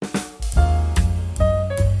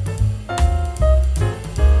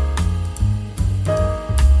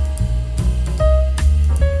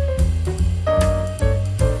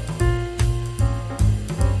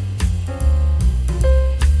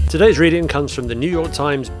Today's reading comes from the New York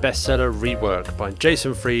Times bestseller Rework by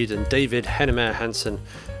Jason Fried and David Heinemeier Hansson,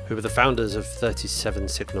 who were the founders of 37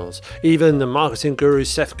 Signals. Even the marketing guru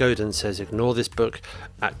Seth Godin says ignore this book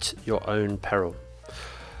at your own peril.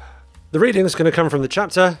 The reading is going to come from the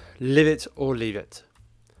chapter Live It or Leave It.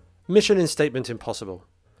 Mission in Statement Impossible.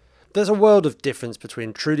 There's a world of difference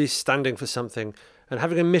between truly standing for something and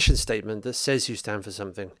having a mission statement that says you stand for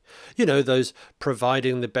something. You know, those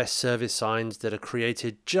providing the best service signs that are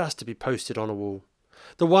created just to be posted on a wall.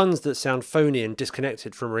 The ones that sound phony and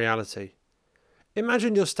disconnected from reality.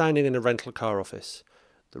 Imagine you're standing in a rental car office.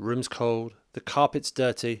 The room's cold, the carpet's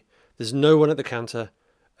dirty, there's no one at the counter,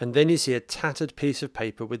 and then you see a tattered piece of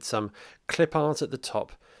paper with some clip art at the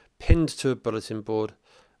top, pinned to a bulletin board,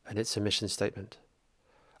 and it's a mission statement.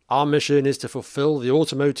 Our mission is to fulfill the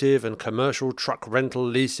automotive and commercial truck rental,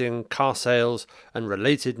 leasing, car sales, and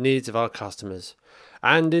related needs of our customers,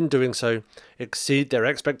 and in doing so, exceed their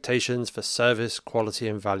expectations for service, quality,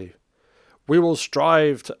 and value. We will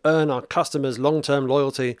strive to earn our customers' long-term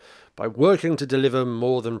loyalty by working to deliver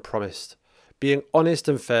more than promised, being honest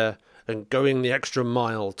and fair, and going the extra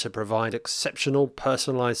mile to provide exceptional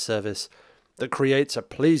personalized service that creates a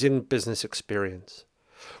pleasing business experience.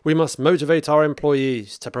 We must motivate our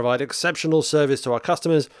employees to provide exceptional service to our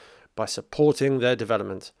customers by supporting their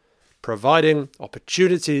development, providing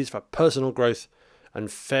opportunities for personal growth,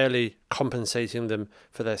 and fairly compensating them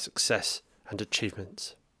for their success and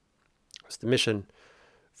achievements. That's the mission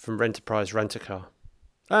from Renterprise Rent-A-Car.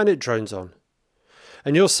 And it drones on.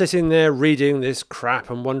 And you're sitting there reading this crap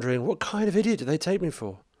and wondering, what kind of idiot do they take me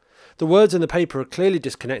for? The words in the paper are clearly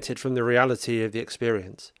disconnected from the reality of the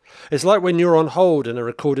experience. It's like when you're on hold and a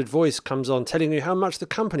recorded voice comes on telling you how much the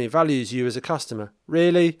company values you as a customer.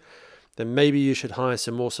 Really? Then maybe you should hire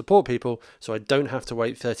some more support people so I don't have to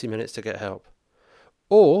wait 30 minutes to get help.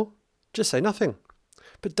 Or just say nothing.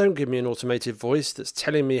 But don't give me an automated voice that's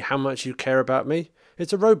telling me how much you care about me.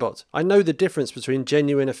 It's a robot. I know the difference between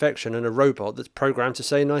genuine affection and a robot that's programmed to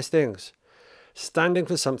say nice things. Standing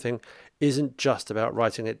for something isn't just about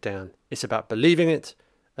writing it down. It's about believing it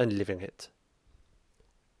and living it.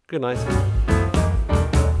 Good night.